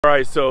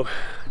Alright, so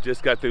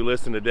just got through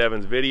listening to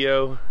Devon's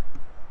video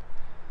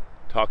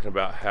talking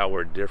about how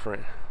we're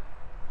different.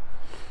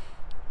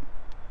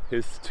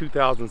 His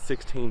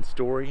 2016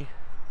 story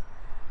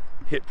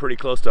hit pretty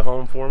close to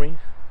home for me,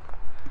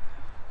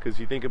 because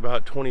you think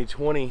about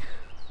 2020,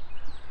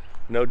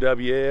 no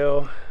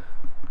WL,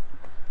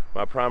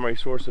 my primary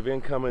source of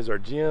income is our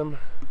gym.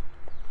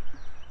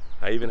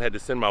 I even had to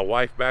send my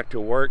wife back to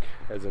work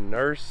as a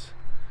nurse,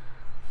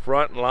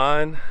 front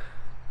line,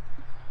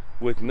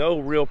 with no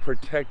real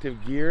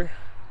protective gear,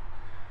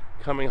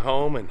 coming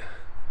home and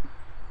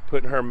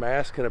putting her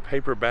mask in a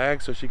paper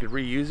bag so she could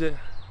reuse it.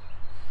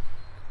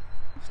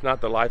 It's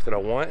not the life that I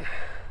want.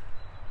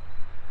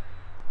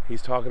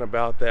 He's talking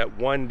about that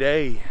one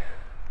day,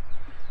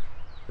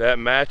 that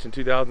match in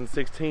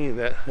 2016,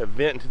 that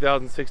event in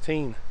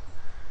 2016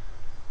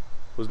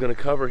 was going to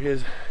cover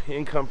his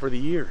income for the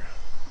year.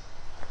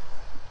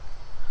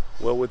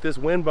 Well, with this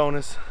win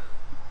bonus,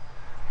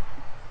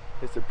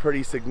 it's a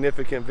pretty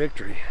significant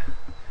victory.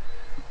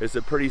 It's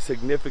a pretty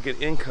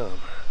significant income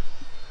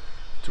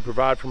to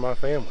provide for my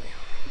family.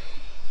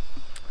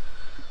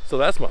 So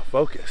that's my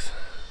focus.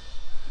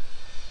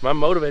 My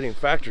motivating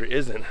factor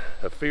isn't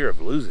a fear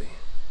of losing.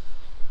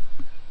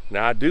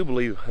 Now, I do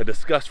believe a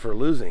disgust for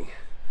losing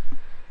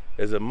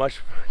is a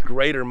much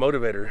greater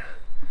motivator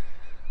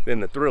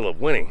than the thrill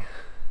of winning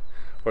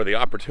or the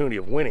opportunity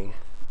of winning,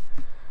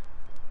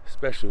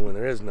 especially when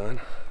there is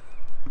none.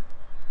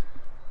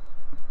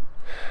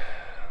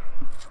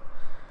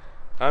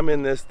 I'm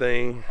in this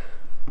thing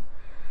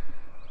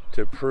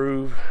to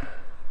prove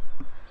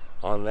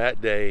on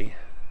that day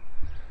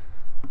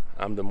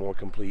I'm the more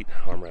complete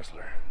arm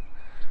wrestler.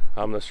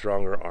 I'm the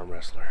stronger arm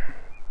wrestler.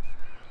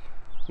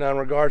 Now, in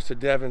regards to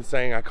Devon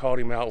saying I called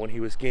him out when he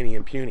was skinny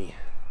and puny,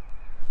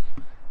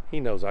 he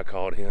knows I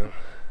called him.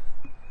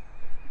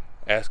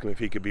 Asked him if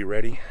he could be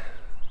ready.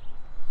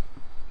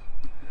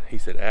 He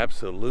said,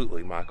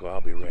 "Absolutely, Michael,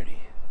 I'll be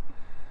ready."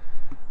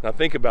 Now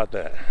think about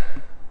that.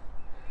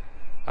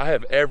 I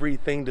have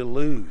everything to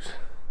lose.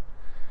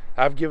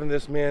 I've given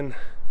this man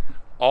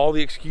all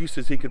the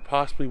excuses he could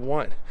possibly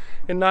want.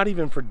 And not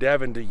even for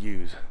Devon to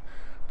use,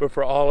 but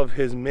for all of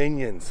his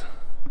minions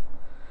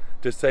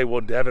to say,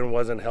 well, Devon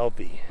wasn't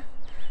healthy.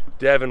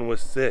 Devon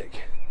was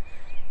sick.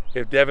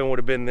 If Devon would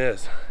have been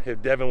this,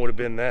 if Devon would have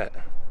been that.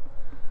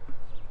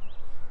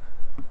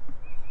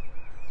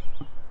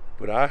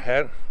 But I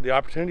had the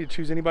opportunity to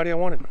choose anybody I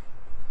wanted.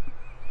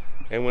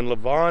 And when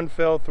Levon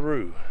fell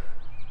through,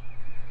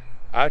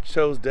 I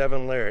chose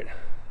Devon Larratt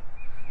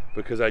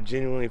because I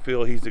genuinely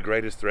feel he's the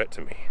greatest threat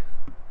to me.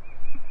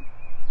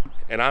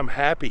 And I'm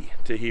happy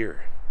to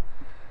hear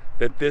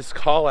that this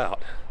call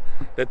out,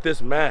 that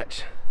this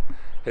match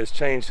has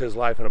changed his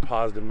life in a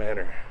positive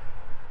manner,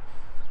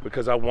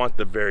 because I want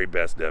the very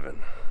best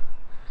Devon.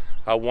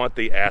 I want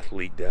the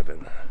athlete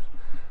Devon.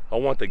 I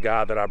want the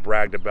guy that I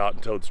bragged about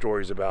and told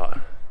stories about,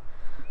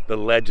 the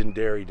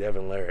legendary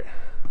Devon Larratt,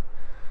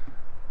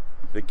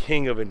 the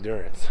king of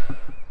endurance.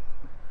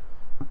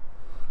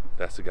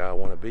 That's the guy I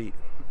want to beat.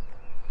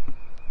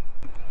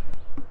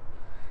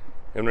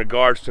 In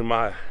regards to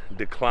my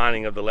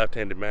declining of the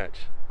left-handed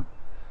match,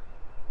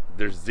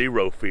 there's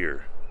zero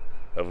fear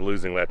of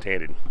losing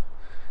left-handed,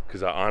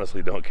 because I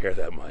honestly don't care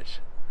that much.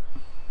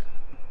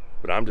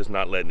 But I'm just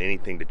not letting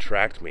anything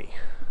detract me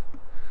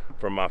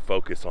from my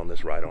focus on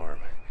this right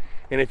arm.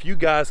 And if you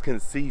guys can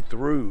see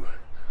through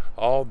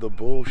all the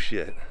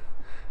bullshit,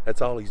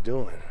 that's all he's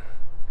doing.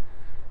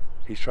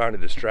 He's trying to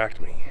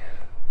distract me,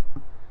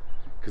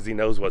 because he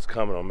knows what's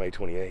coming on May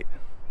 28th.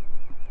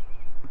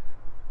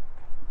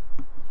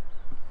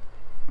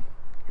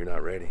 You're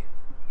not ready.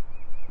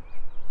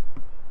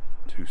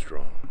 Too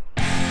strong.